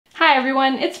Hi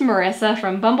everyone, it's Marisa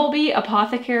from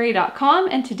bumblebeeapothecary.com,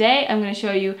 and today I'm going to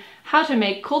show you how to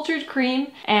make cultured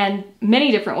cream and many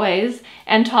different ways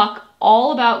and talk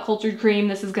all about cultured cream.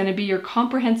 This is going to be your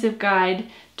comprehensive guide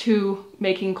to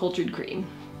making cultured cream.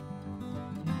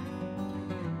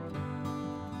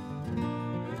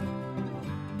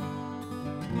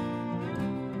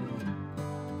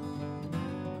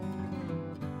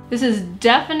 This is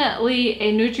definitely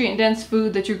a nutrient-dense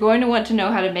food that you're going to want to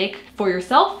know how to make for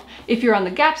yourself. If you're on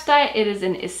the GAPS diet, it is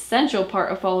an essential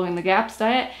part of following the GAPS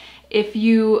diet. If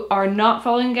you are not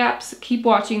following GAPS, keep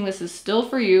watching. This is still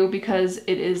for you because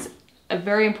it is a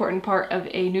very important part of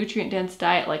a nutrient-dense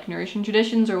diet like Nourishing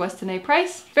Traditions or Weston A.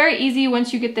 Price. Very easy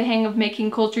once you get the hang of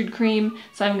making cultured cream,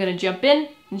 so I'm going to jump in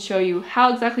and show you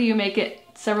how exactly you make it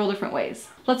several different ways.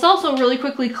 Let's also really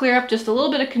quickly clear up just a little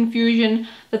bit of confusion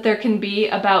that there can be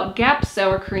about GAPS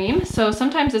sour cream. So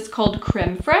sometimes it's called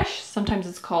creme fraiche, sometimes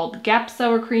it's called GAPS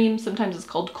sour cream, sometimes it's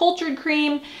called cultured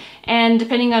cream, and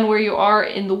depending on where you are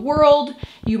in the world,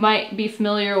 you might be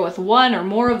familiar with one or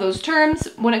more of those terms.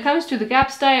 When it comes to the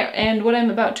GAPS diet and what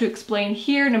I'm about to explain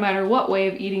here, no matter what way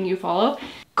of eating you follow,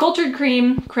 cultured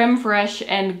cream, creme fraiche,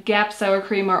 and GAPS sour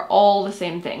cream are all the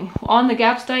same thing. On the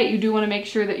GAPS diet, you do want to make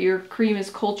sure that your cream is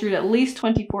cultured at least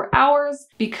 24 hours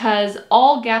because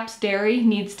all GAPS dairy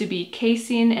needs to be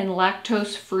casein and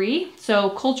lactose free.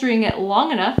 So culturing it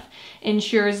long enough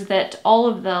ensures that all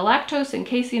of the lactose and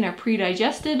casein are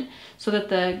pre-digested so that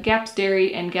the GAPS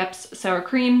dairy and GAPS sour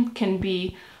cream can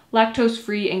be lactose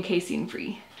free and casein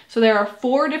free. So there are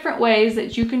 4 different ways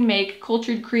that you can make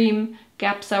cultured cream,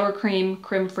 GAPS sour cream,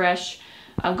 creme fraiche.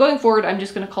 Going forward, I'm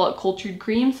just going to call it cultured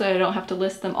cream so I don't have to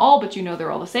list them all, but you know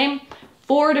they're all the same.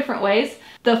 4 different ways.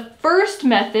 The first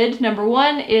method, number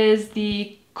 1, is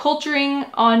the culturing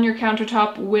on your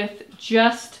countertop with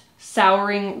just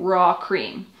souring raw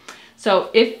cream.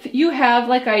 So if you have,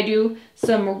 like I do,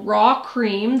 some raw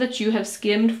cream that you have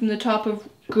skimmed from the top of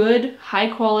good, high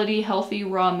quality, healthy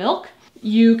raw milk,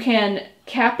 you can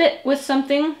cap it with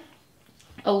something,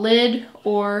 a lid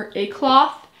or a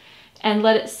cloth, and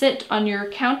let it sit on your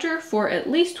counter for at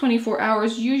least 24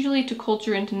 hours. Usually to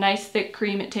culture into nice thick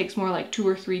cream, it takes more like 2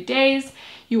 or 3 days.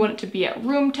 You want it to be at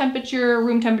room temperature.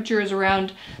 Room temperature is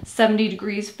around 70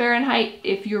 degrees Fahrenheit.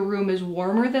 If your room is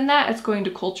warmer than that, it's going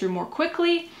to culture more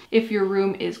quickly. If your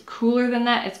room is cooler than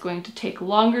that, it's going to take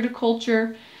longer to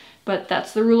culture. But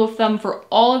that's the rule of thumb for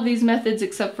all of these methods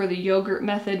except for the yogurt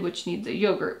method, which needs a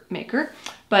yogurt maker.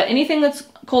 But anything that's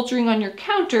culturing on your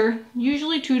counter,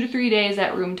 usually 2 to 3 days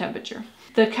at room temperature.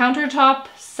 The countertop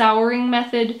souring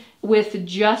method with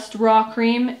just raw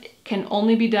cream can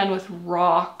only be done with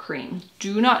raw cream.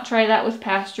 Do not try that with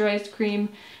pasteurized cream.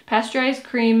 Pasteurized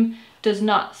cream does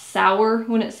not sour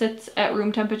when it sits at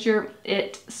room temperature.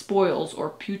 It spoils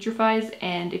or putrefies,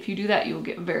 and if you do that, you'll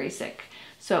get very sick.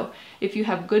 So if you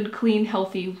have good, clean,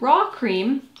 healthy raw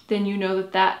cream, then you know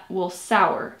that that will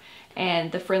sour,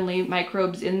 and the friendly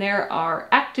microbes in there are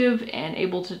active and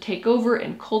able to take over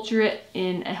and culture it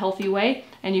in a healthy way,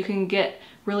 and you can get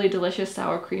really delicious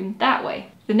sour cream that way.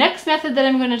 The next method that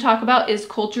I'm going to talk about is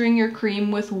culturing your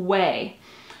cream with whey.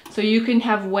 So you can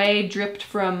have whey dripped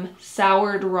from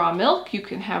soured raw milk, you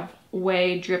can have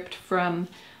whey dripped from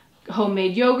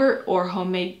homemade yogurt or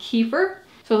homemade kefir.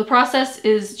 So the process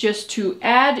is just to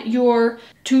add your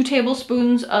 2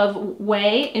 tablespoons of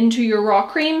whey into your raw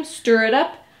cream, stir it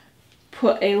up,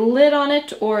 put a lid on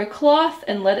it or a cloth,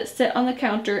 and let it sit on the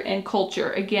counter and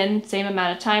culture. Again, same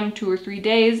amount of time, 2 or 3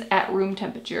 days at room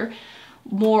temperature,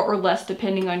 more or less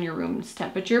depending on your room's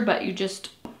temperature, but you just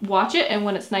watch it, and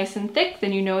when it's nice and thick,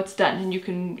 then you know it's done and you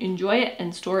can enjoy it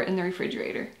and store it in the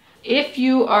refrigerator. If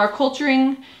you are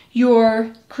culturing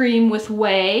your cream with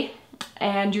whey,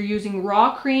 and you're using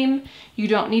raw cream, you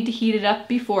don't need to heat it up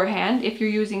beforehand. If you're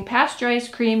using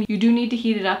pasteurized cream, you do need to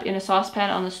heat it up in a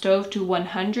saucepan on the stove to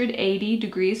 180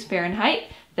 degrees Fahrenheit,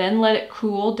 then let it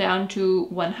cool down to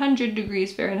 100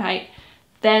 degrees Fahrenheit,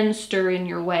 then stir in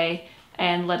your whey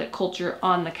and let it culture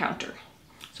on the counter.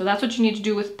 So that's what you need to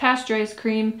do with pasteurized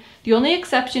cream. The only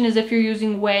exception is if you're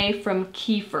using whey from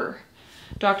kefir.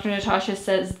 Dr. Natasha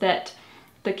says that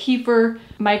the kefir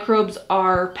microbes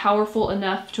are powerful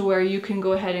enough to where you can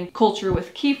go ahead and culture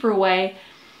with kefir whey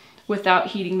without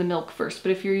heating the milk first.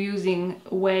 But if you're using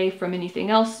whey from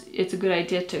anything else, it's a good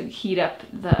idea to heat up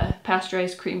the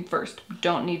pasteurized cream first. You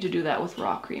don't need to do that with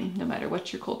raw cream, no matter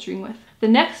what you're culturing with. The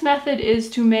next method is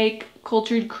to make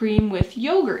cultured cream with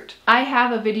yogurt. I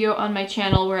have a video on my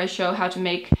channel where I show how to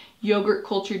make yogurt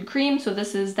cultured cream, so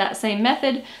this is that same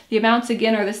method. The amounts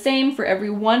again are the same. For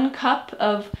every 1 cup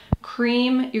of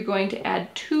cream, you're going to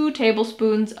add 2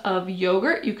 tablespoons of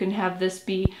yogurt. You can have this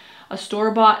be a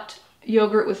store-bought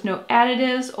yogurt with no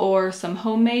additives or some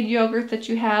homemade yogurt that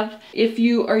you have. If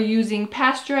you are using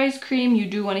pasteurized cream, you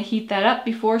do want to heat that up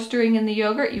before stirring in the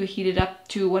yogurt. You heat it up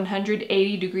to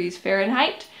 180 degrees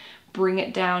Fahrenheit. Bring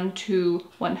it down to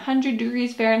 100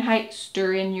 degrees Fahrenheit,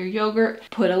 stir in your yogurt,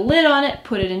 put a lid on it,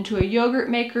 put it into a yogurt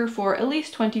maker for at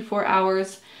least 24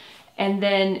 hours, and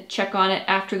then check on it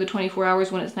after the 24 hours.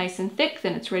 When it's nice and thick,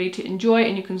 then it's ready to enjoy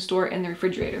and you can store it in the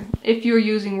refrigerator. If you're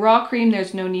using raw cream,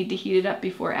 there's no need to heat it up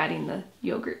before adding the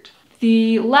yogurt.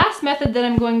 The last method that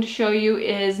I'm going to show you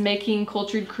is making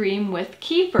cultured cream with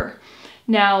kefir.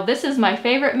 Now, this is my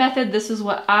favorite method. This is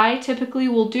what I typically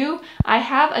will do. I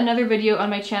have another video on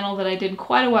my channel that I did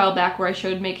quite a while back where I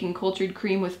showed making cultured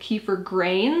cream with kefir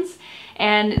grains.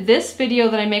 And this video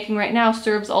that I'm making right now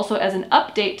serves also as an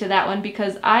update to that one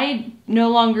because I no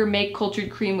longer make cultured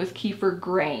cream with kefir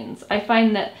grains. I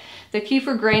find that the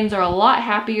kefir grains are a lot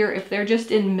happier if they're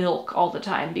just in milk all the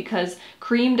time because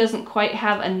cream doesn't quite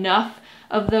have enough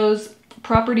of those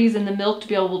properties in the milk to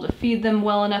be able to feed them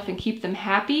well enough and keep them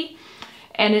happy.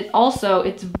 And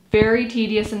it's very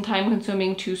tedious and time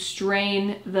consuming to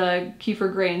strain the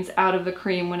kefir grains out of the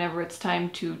cream whenever it's time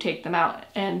to take them out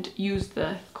and use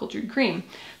the cultured cream.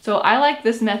 So I like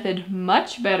this method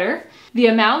much better. The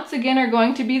amounts again are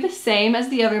going to be the same as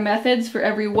the other methods. For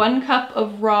every 1 cup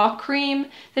of raw cream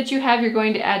that you have, you're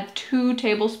going to add 2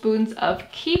 tablespoons of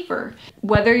kefir.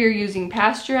 Whether you're using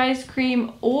pasteurized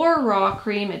cream or raw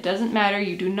cream, it doesn't matter.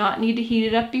 You do not need to heat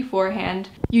it up beforehand.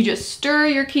 You just stir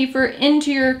your kefir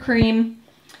into your cream.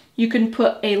 You can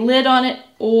put a lid on it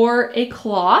or a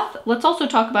cloth. Let's also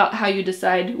talk about how you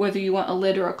decide whether you want a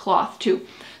lid or a cloth too.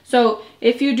 So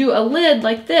if you do a lid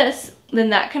like this, then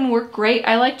that can work great.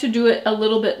 I like to do it a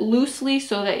little bit loosely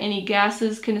so that any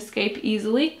gases can escape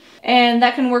easily. And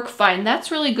that can work fine.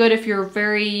 That's really good if you're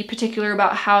very particular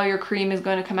about how your cream is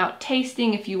going to come out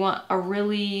tasting. If you want a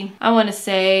really, I want to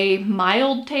say,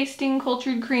 mild tasting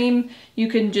cultured cream, you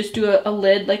can just do a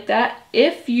lid like that.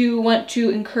 If you want to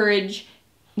encourage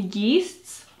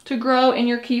yeasts to grow in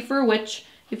your kefir, which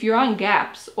if you're on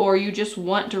GAPS or you just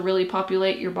want to really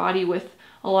populate your body with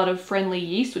a lot of friendly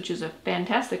yeast, which is a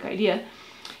fantastic idea,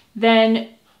 then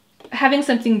having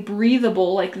something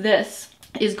breathable like this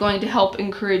is going to help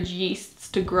encourage yeasts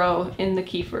to grow in the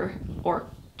kefir or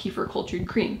kefir cultured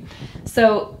cream.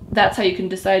 So that's how you can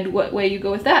decide what way you go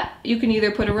with that. You can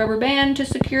either put a rubber band to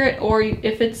secure it, or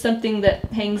if it's something that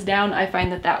hangs down, I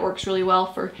find that that works really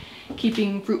well for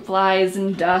keeping fruit flies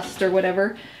and dust or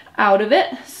whatever out of it.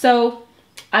 So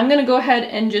I'm gonna go ahead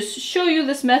and just show you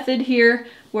this method here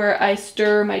where I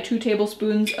stir my 2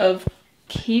 tablespoons of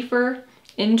kefir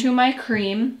into my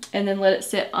cream and then let it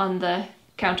sit on the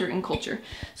counter in culture.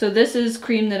 So this is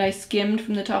cream that I skimmed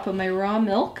from the top of my raw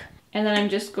milk. And then I'm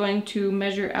just going to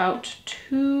measure out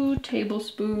 2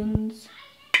 tablespoons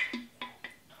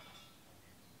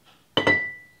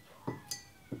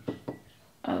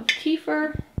of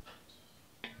kefir.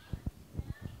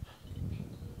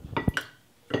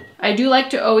 I do like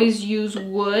to always use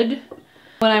wood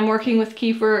when I'm working with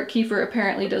kefir. Kefir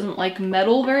apparently doesn't like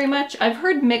metal very much. I've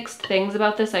heard mixed things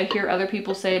about this. I hear other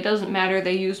people say it doesn't matter,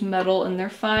 they use metal and they're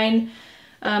fine.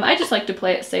 I just like to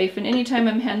play it safe, and anytime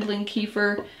I'm handling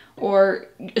kefir, or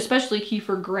especially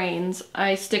kefir grains,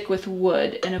 I stick with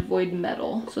wood and avoid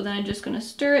metal. So then I'm just going to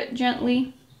stir it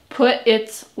gently, put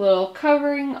its little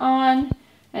covering on,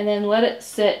 and then let it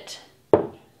sit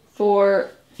for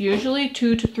usually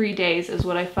 2 to 3 days is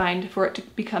what I find for it to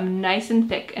become nice and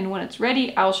thick. And when it's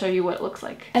ready, I'll show you what it looks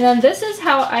like. And then this is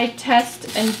how I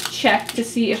test and check to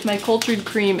see if my cultured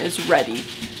cream is ready.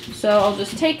 So I'll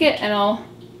just take it and I'll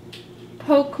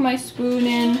poke my spoon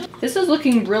in. This is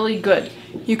looking really good.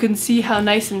 You can see how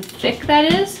nice and thick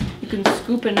that is. You can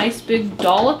scoop a nice big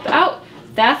dollop out.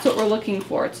 That's what we're looking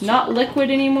for. It's not liquid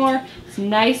anymore. It's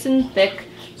nice and thick.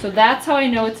 So that's how I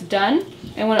know it's done.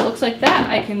 And when it looks like that,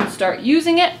 I can start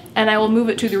using it, and I will move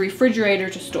it to the refrigerator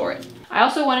to store it. I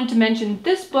also wanted to mention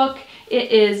this book.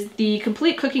 It is the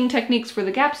Complete Cooking Techniques for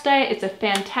the GAPS Diet. It's a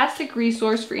fantastic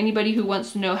resource for anybody who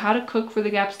wants to know how to cook for the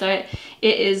GAPS Diet.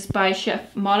 It is by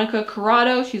Chef Monica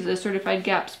Corrado. She's a certified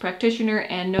GAPS practitioner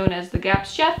and known as the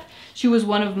GAPS Chef. She was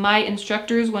one of my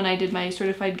instructors when I did my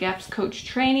certified GAPS coach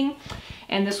training.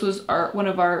 And this was one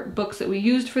of our books that we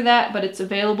used for that, but it's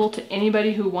available to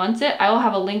anybody who wants it. I will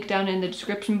have a link down in the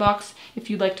description box if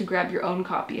you'd like to grab your own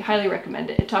copy. I highly recommend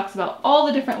it. It talks about all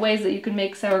the different ways that you can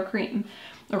make sour cream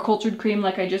or cultured cream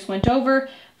like I just went over.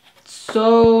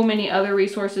 So many other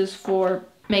resources for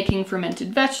making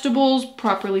fermented vegetables,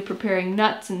 properly preparing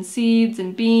nuts and seeds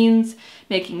and beans,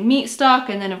 making meat stock,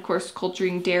 and then of course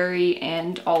culturing dairy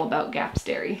and all about GAPS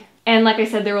dairy. And like I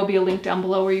said, there will be a link down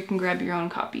below where you can grab your own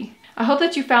copy. I hope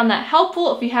that you found that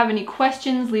helpful. If you have any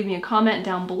questions, leave me a comment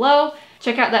down below.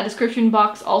 Check out that description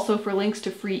box also for links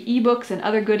to free ebooks and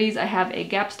other goodies. I have a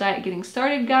GAPS diet getting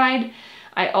started guide.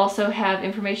 I also have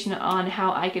information on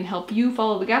how I can help you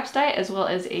follow the GAPS diet, as well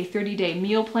as a 30-day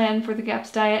meal plan for the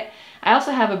GAPS diet. I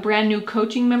also have a brand new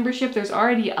coaching membership. There's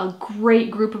already a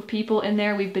great group of people in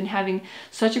there. We've been having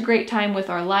such a great time with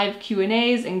our live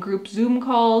Q&As and group Zoom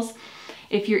calls.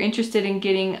 If you're interested in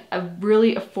getting a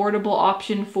really affordable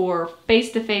option for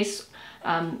face-to-face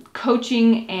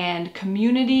coaching and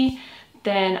community,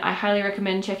 then I highly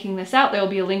recommend checking this out. There will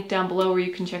be a link down below where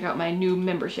you can check out my new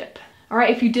membership.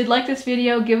 Alright, if you did like this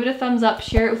video, give it a thumbs up,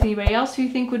 share it with anybody else who you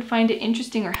think would find it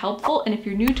interesting or helpful, and if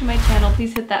you're new to my channel,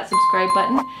 please hit that subscribe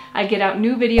button. I get out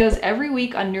new videos every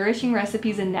week on nourishing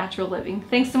recipes and natural living.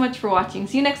 Thanks so much for watching.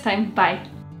 See you next time.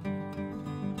 Bye.